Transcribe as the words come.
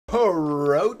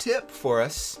pro tip for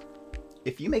us: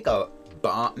 if you make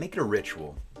it a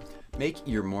ritual. Make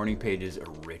your morning pages a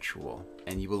ritual,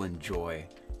 and you will enjoy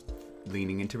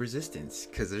leaning into resistance,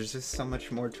 because there's just so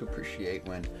much more to appreciate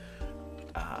when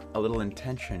a little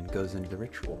intention goes into the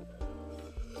ritual.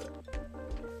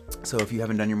 So if you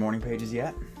haven't done your morning pages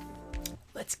yet,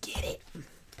 let's get it.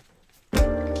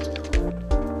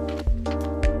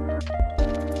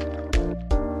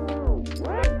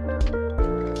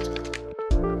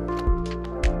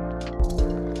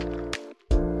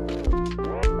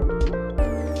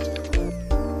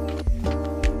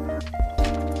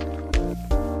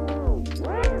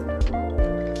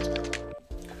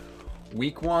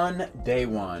 Week 1, day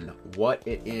 1, what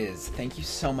it is. Thank you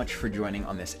so much for joining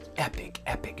on this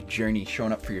epic journey,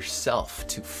 showing up for yourself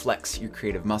to flex your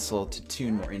creative muscle, to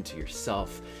tune more into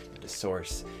yourself, into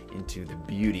source, into the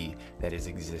beauty that is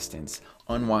existence,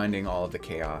 unwinding all of the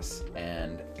chaos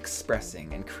and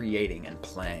expressing and creating and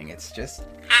playing. It's just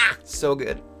so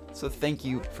good. So thank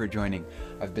you for joining.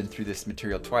 I've been through this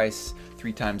material twice,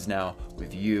 3 times now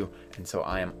with you, and so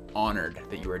I am honored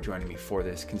that you are joining me for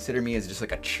this. Consider me as just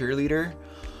like a cheerleader.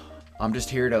 I'm just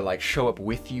here to like show up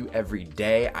with you every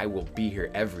day. I will be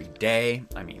here every day.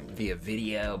 I mean, via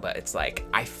video, but it's like,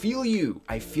 I feel you.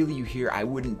 I feel you here. I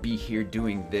wouldn't be here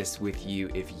doing this with you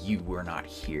if you were not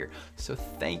here. So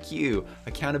thank you,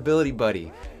 accountability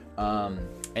buddy.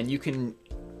 And you can,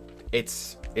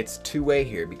 it's two-way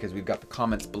here, because we've got the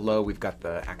comments below, we've got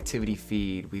the activity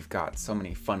feed, we've got so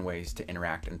many fun ways to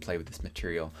interact and play with this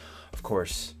material. Of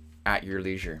course, at your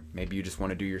leisure. Maybe you just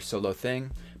want to do your solo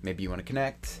thing, maybe you want to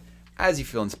connect. As you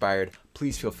feel inspired,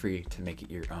 please feel free to make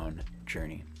it your own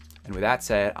journey. And with that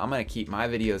said, I'm going to keep my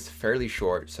videos fairly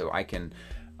short so I can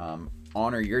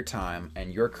honor your time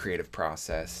and your creative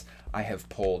process. I have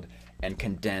pulled and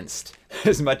condensed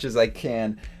as much as I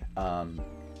can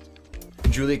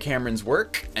Julia Cameron's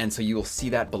work, and so you will see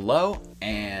that below,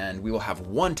 and we will have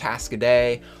 1 task a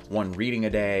day, 1 reading a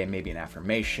day, maybe an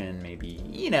affirmation, maybe,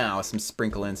 you know,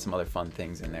 sprinkle in some other fun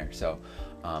things in there. So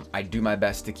I do my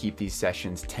best to keep these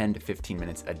sessions 10 to 15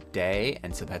 minutes a day,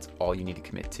 and so that's all you need to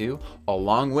commit to,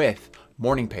 along with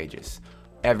morning pages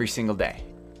every single day.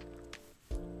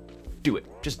 Do it,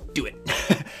 just do it.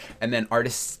 And then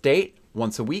artist state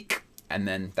once a week, and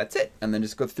then that's it. And then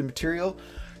just go through the material.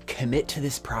 Commit to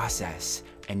this process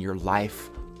and your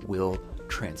life will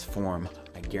transform.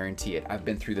 I guarantee it. I've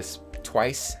been through this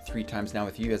twice, 3 times now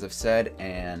with you, as I've said,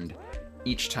 and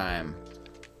each time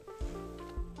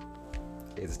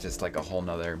is just like a whole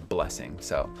nother blessing.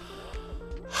 So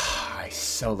I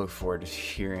so look forward to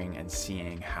hearing and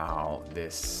seeing how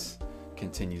this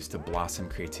continues to blossom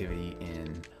creativity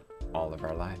in all of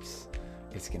our lives.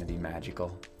 It's gonna be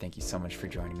magical. Thank you so much for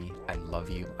joining me. I love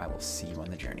you. I will see you on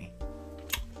the journey.